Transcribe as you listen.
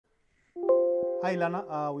Hi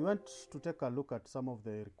Lana, we want to take a look at some of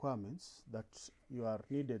the requirements that you are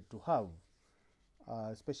needed to have,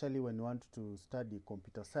 especially when you want to study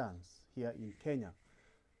computer science here in Kenya.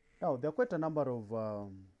 Now, there are quite a number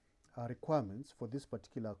of requirements for this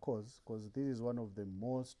particular course because this is one of the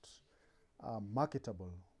most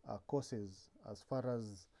marketable courses as far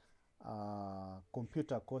as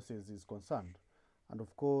computer courses is concerned. And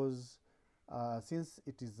of course, since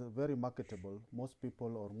it is very marketable, most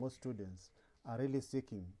people or most students are really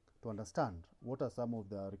seeking to understand what are some of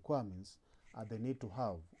the requirements they need to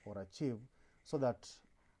have or achieve so that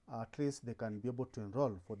at least they can be able to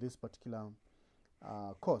enroll for this particular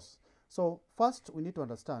course. So first we need to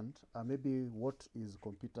understand maybe what is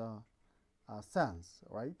computer science,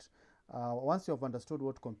 right? Once you have understood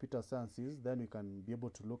what computer science is, then we can be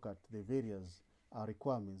able to look at the various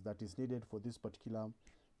requirements that is needed for this particular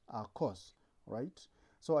course, right?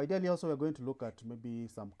 So ideally also we're going to look at maybe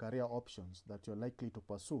some career options that you're likely to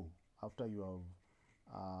pursue after you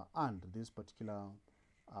have earned this particular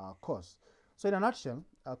course. So in a nutshell,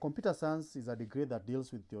 computer science is a degree that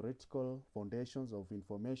deals with theoretical foundations of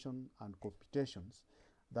information and computations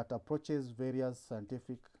that approaches various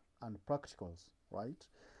scientific and practicals, right?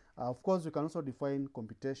 Of course, we can also define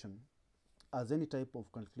computation as any type of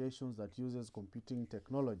calculations that uses computing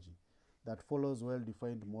technology that follows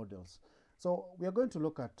well-defined models. So we are going to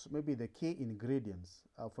look at maybe the key ingredients.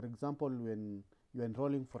 For example, when you're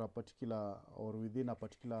enrolling for a particular or within a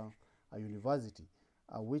particular university,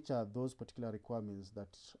 which are those particular requirements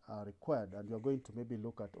that are required, and we are going to maybe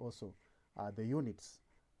look at also the units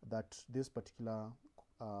that this particular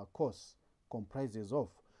course comprises of.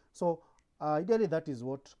 So ideally that is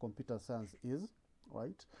what computer science is,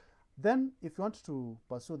 right? Then if you want to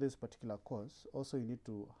pursue this particular course, also you need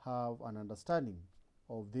to have an understanding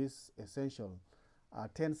of these essential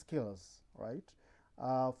 10 skills, right?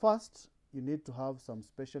 First, you need to have some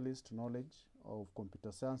specialist knowledge of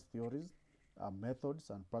computer science theories, methods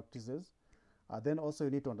and practices. Then also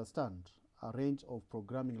you need to understand a range of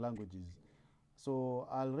programming languages. So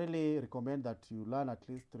I'll really recommend that you learn at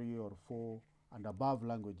least 3 or 4 and above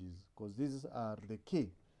languages, because these are the key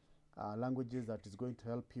languages that is going to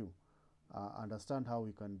help you understand how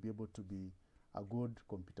you can be able to be a good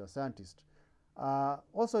computer scientist.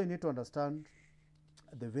 Also, you need to understand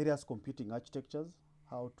the various computing architectures,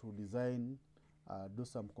 how to design, do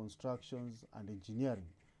some constructions and engineering,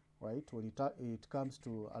 right? When it comes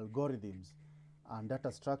to algorithms and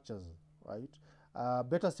data structures, right?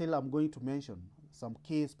 Better still, I'm going to mention some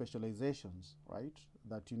key specializations, right,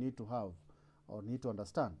 that you need to have or need to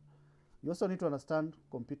understand. You also need to understand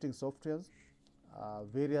computing softwares,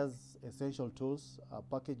 various essential tools,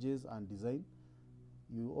 packages and design.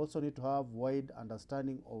 You also need to have wide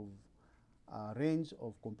understanding of a range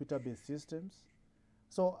of computer-based systems.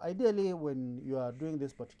 So ideally, when you are doing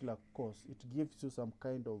this particular course, it gives you some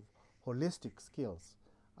kind of holistic skills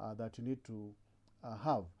that you need to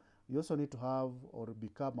have. You also need to have or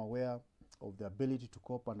become aware of the ability to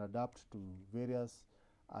cope and adapt to various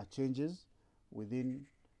changes within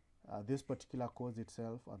this particular course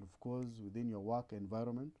itself, and of course within your work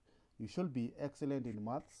environment. You should be excellent in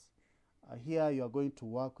maths. Here you are going to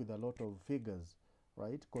work with a lot of figures,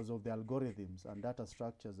 right, because of the algorithms and data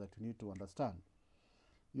structures that you need to understand.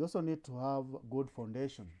 You also need to have good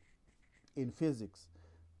foundation in physics.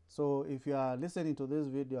 So if you are listening to this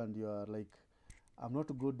video and you are like, I'm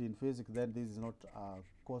not good in physics, then this is not a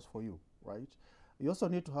course for you, right? You also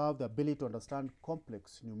need to have the ability to understand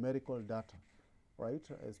complex numerical data, right?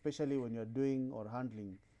 Especially when you're doing or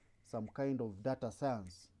handling some kind of data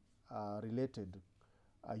science related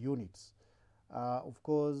units. Of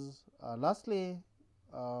course, lastly,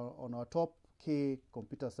 on our top key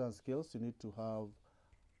computer science skills, you need to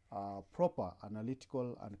have proper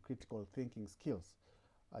analytical and critical thinking skills.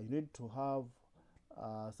 You need to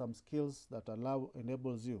have some skills that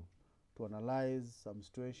enables you to analyze some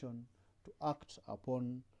situation, to act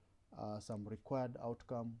upon some required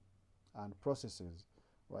outcome and processes,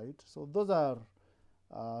 right? So those are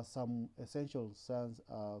some essential science,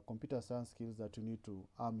 computer science skills that you need to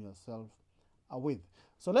arm yourself with.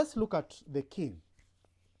 So let's look at the key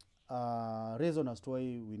reason as to why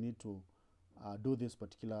we need to do this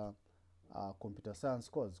particular computer science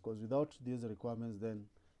course, because without these requirements, then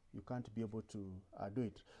you can't be able to do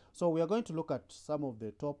it. So we are going to look at some of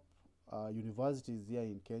the top universities here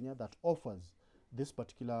in Kenya that offers this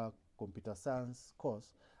particular computer science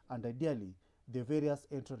course, and ideally the various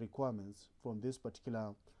entry requirements from this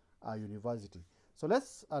particular university. So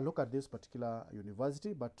let's look at this particular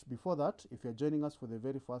university. But before that, if you're joining us for the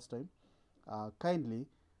very first time, kindly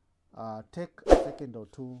take a second or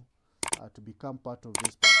two to become part of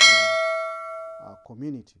this particular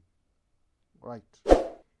community, right?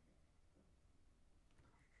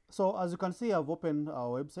 So as you can see, I've opened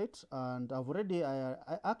our website, and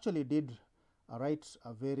I actually did write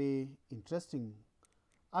a very interesting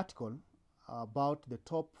article about the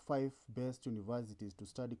top 5 best universities to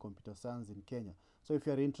study computer science in Kenya. So if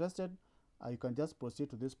you're interested, you can just proceed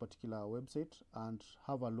to this particular website and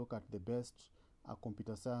have a look at the best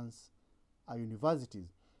computer science universities.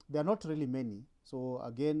 There are not really many, so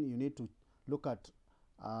again, you need to look at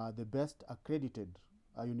the best accredited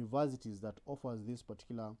universities that offers this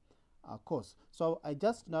particular course. So I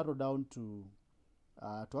just narrowed down to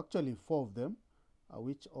actually 4 of them,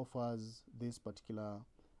 which offers this particular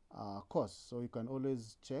course. So you can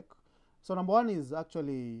always check. So number 1 is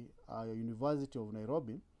actually University of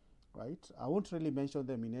Nairobi, right? I won't really mention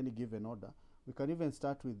them in any given order. We can even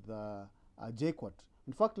start with JKUAT.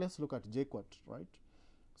 In fact, let's look at JKUAT, right?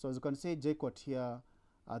 So as you can see, JKUAT here,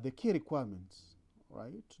 the key requirements,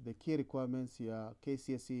 right? The key requirements here,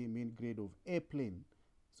 KCSE mean grade of A plain,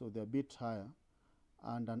 so they're a bit higher,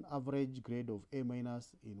 and an average grade of A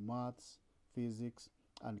minus in maths, physics,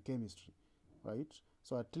 and chemistry, right?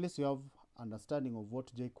 So at least you have understanding of what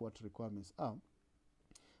JKUAT requirements are.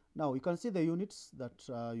 Now you can see the units that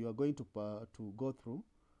you are going to go through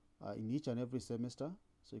in each and every semester.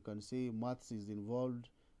 So you can see maths is involved,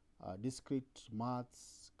 discrete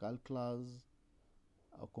maths, calculus,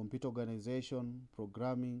 computer organization,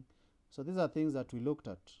 programming. So these are things that we looked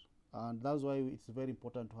at, and that's why it's very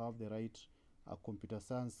important to have the right computer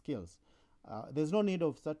science skills. There's no need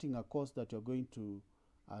of starting a course that you're going to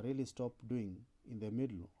really stop doing in the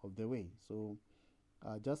middle of the way. So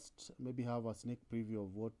just maybe have a sneak preview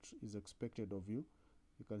of what is expected of you.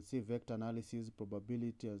 You can see vector analysis,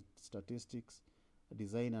 probability and statistics,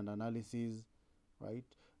 design and analysis, right?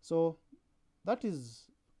 So that is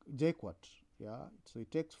JKUAT, yeah. So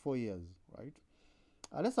it takes 4 years, right?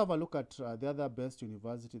 Let's have a look at the other best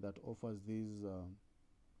university that offers this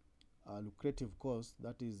lucrative course.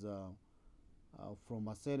 That is from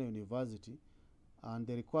Maseno University. And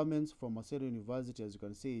the requirements from Maseno University, as you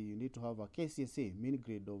can see, you need to have a KCSE mean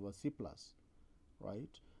grade over C+,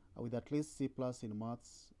 right? With at least C+ in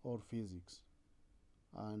maths or physics,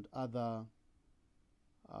 and other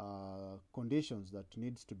conditions that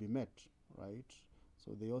needs to be met, right?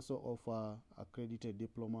 So they also offer accredited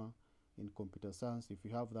diploma in computer science. If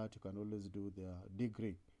you have that, you can always do their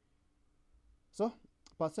degree. So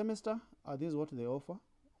per semester, this is what they offer,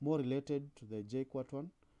 more related to the JKUAT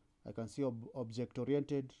one. I can see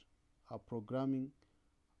object-oriented programming,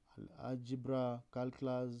 algebra,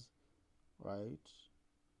 calculus, right?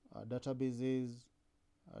 Databases,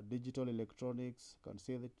 digital electronics, you can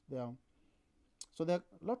see that there. So there are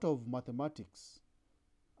a lot of mathematics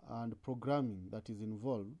and programming that is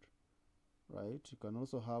involved, right? You can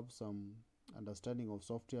also have some understanding of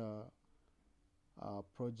software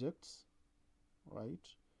projects, right?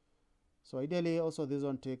 So ideally, also this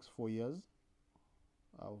one takes 4 years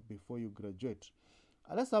before you graduate.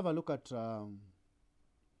 Let's have a look at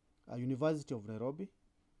University of Nairobi.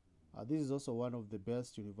 This is also one of the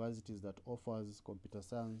best universities that offers computer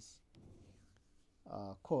science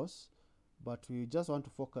course, but we just want to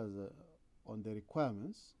focus on the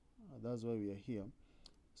requirements. That's why we are here.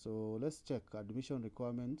 So let's check admission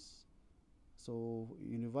requirements. So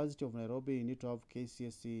University of Nairobi, you need to have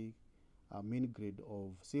KCSE mean grade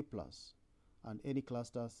of C+, and any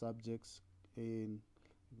cluster subjects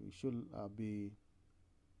should be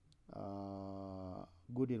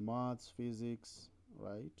good in maths, physics,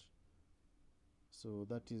 right? So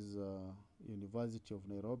that is University of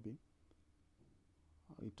Nairobi.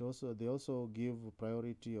 They also give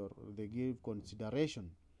priority, or they give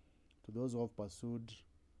consideration to those who have pursued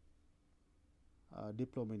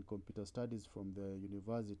diploma in computer studies from the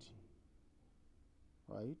university,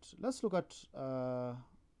 right? Let's look at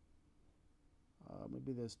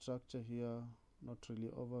maybe the structure here, not really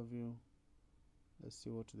overview. Let's see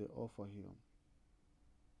what they offer here.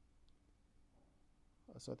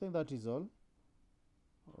 So I think that is all,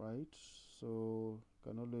 right? So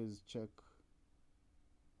you can always check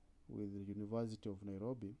with the University of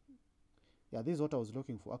Nairobi. Yeah, this is what I was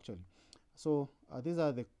looking for actually. So these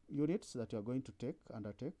are the units that you are going to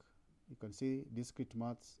undertake. You can see discrete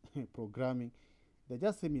maths, programming. They're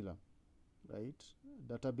just similar, right?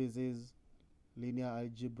 Databases, linear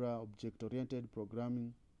algebra, object-oriented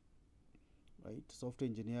programming, right? Software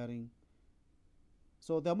engineering.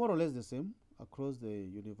 So they're more or less the same across the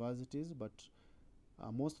universities, but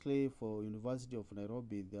mostly for University of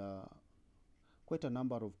Nairobi, there are quite a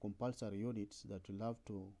number of compulsory units that you'll have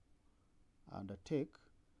to undertake.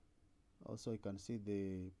 Also, you can see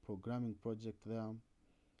the programming project there,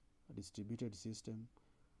 a distributed system.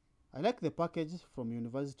 I like the package from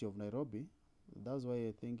University of Nairobi. That's why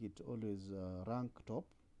I think it always rank top.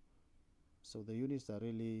 So the units are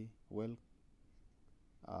really well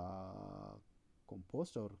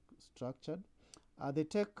composed or structured. The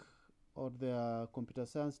tech or the computer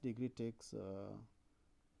science degree takes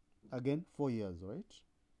again 4 years, right?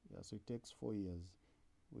 Yeah, so it takes 4 years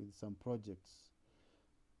with some projects.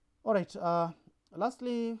 All right.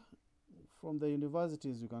 Lastly, from the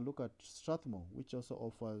universities, you can look at Strathmore, which also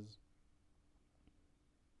offers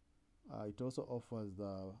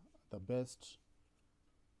the best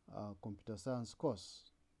computer science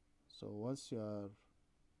course. So once you are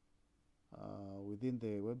within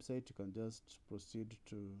the website, you can just proceed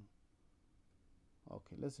to.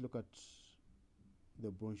 Okay, let's look at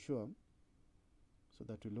the brochure so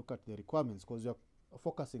that we look at the requirements, because you're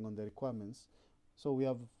focusing on the requirements. So we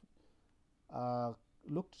have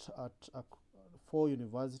looked at 4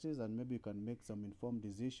 universities, and maybe you can make some informed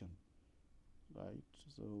decision, right?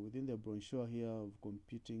 So within the brochure here of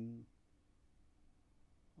computing,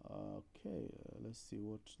 okay, let's see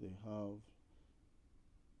what they have.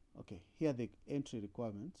 Okay, here are the entry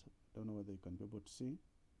requirements. Don't know whether you can be able to see.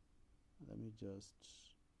 Let me just,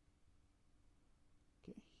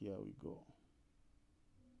 okay, here we go.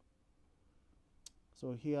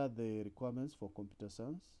 So here are the requirements for computer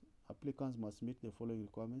science. Applicants must meet the following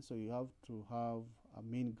requirements. So you have to have a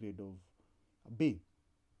mean grade of B,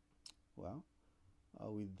 well,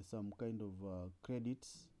 with some kind of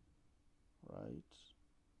credits, right?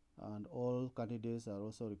 And all candidates are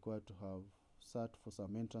also required to have sat for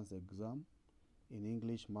some entrance exam in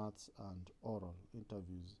English, maths, and oral.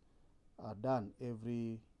 Interviews are done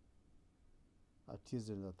every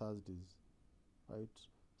Tuesdays and Thursdays, right?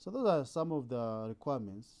 So those are some of the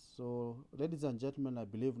requirements. So ladies and gentlemen, I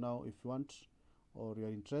believe now if you want or you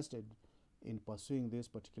are interested in pursuing this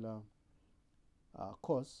particular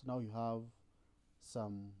course, now you have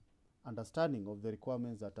some understanding of the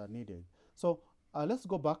requirements that are needed. So let's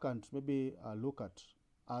go back and maybe look at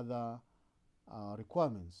other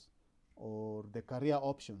requirements or the career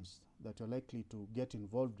options that you're likely to get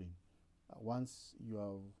involved in once you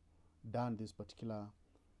have done this particular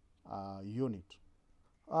unit.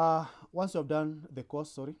 Once you have done the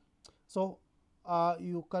course, sorry. So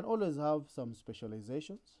you can always have some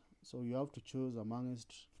specializations. So you have to choose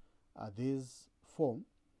amongst these 4.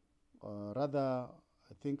 Rather,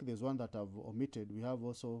 I think there's one that I've omitted. We have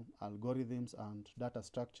also algorithms and data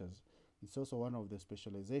structures. It's also one of the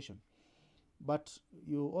specialization. But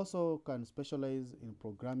you also can specialize in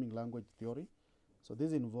programming language theory. So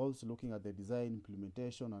this involves looking at the design,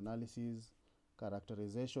 implementation, analysis,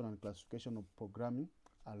 characterization, and classification of programming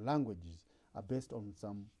languages are based on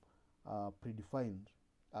some predefined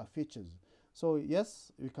features. So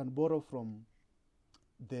yes, we can borrow from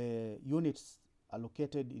the units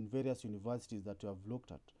allocated in various universities that you have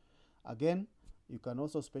looked at. Again, you can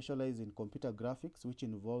also specialize in computer graphics, which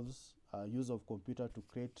involves use of computer to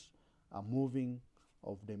create a moving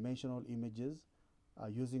of dimensional images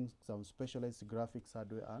using some specialized graphics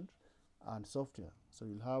hardware and software. So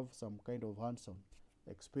you'll have some kind of hands-on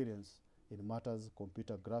experience in matters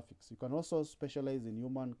computer graphics. You can also specialize in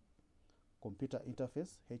human computer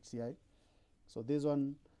interface, HCI. So this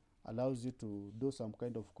one allows you to do some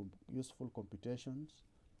kind of useful computations,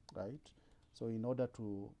 right? So in order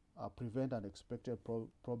to prevent unexpected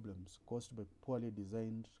problems caused by poorly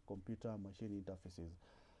designed computer machine interfaces.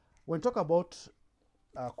 When we talk about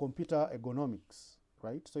computer ergonomics,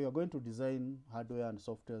 right? So you're going to design hardware and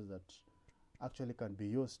software that actually can be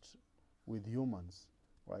used with humans,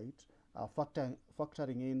 right?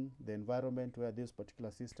 Factoring in the environment where these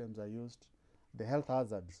particular systems are used, the health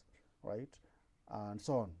hazards, right? And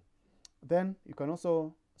so on. Then you can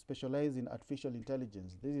also specialize in artificial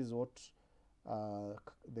intelligence. This is what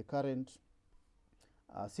the current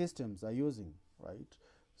systems are using, right?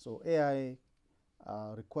 So AI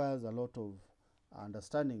requires a lot of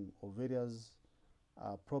understanding of various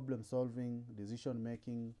problem solving, decision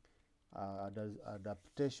making,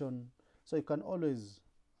 adaptation. So you can always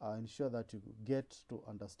ensure that you get to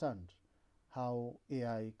understand how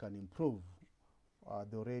AI can improve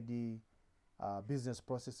the already business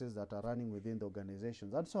processes that are running within the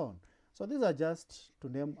organizations and so on. So these are just to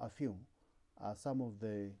name a few, some of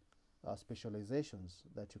the specializations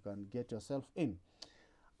that you can get yourself in.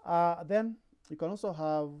 Then you can also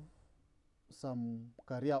have some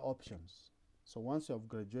career options. So once you have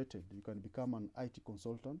graduated, you can become an IT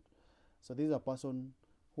consultant. So this is a person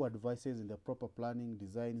who advises in the proper planning,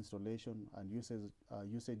 design, installation, and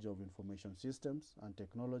usage of information systems and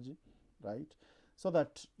technology, right? So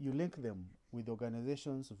that you link them with the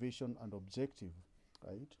organization's vision and objective,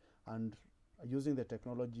 right? and using the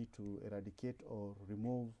technology to eradicate or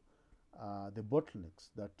remove the bottlenecks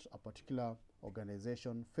that a particular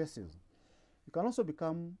organization faces. You can also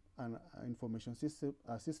become an information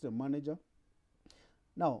system manager.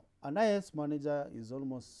 Now, an IS manager is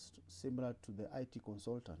almost similar to the IT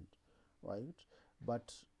consultant, right?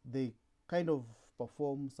 But they kind of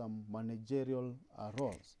perform some managerial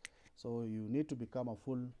roles. So you need to become a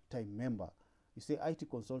full-time member. You say IT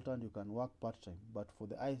consultant, you can work part-time, but for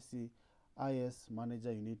the IS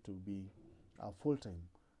manager, you need to be full-time.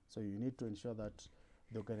 So you need to ensure that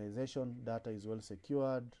the organization data is well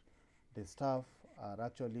secured, the staff are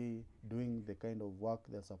actually doing the kind of work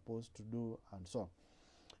they're supposed to do, and so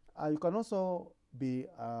on. You can also be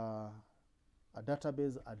a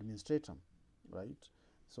database administrator, right?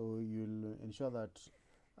 So you'll ensure that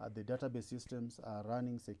the database systems are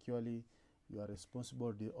running securely. You are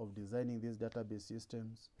responsible of designing these database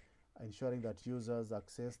systems, ensuring that users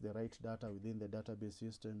access the right data within the database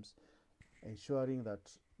systems, ensuring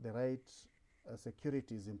that the right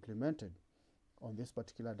security is implemented on this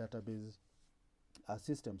particular database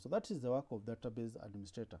system. So that is the work of database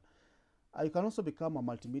administrator. You can also become a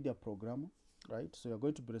multimedia programmer, right? So you're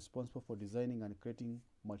going to be responsible for designing and creating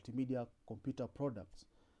multimedia computer products,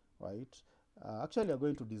 right? Actually, you're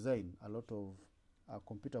going to design a lot of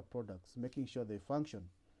computer products, making sure they function,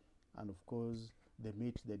 and of course, they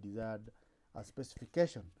meet the desired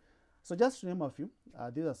specification. So just to name a few,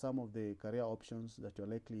 these are some of the career options that you're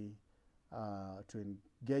likely to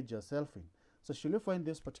engage yourself in. So should you find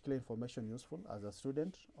this particular information useful as a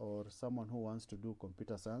student or someone who wants to do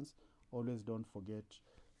computer science, always don't forget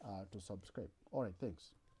to subscribe. All right,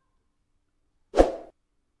 thanks.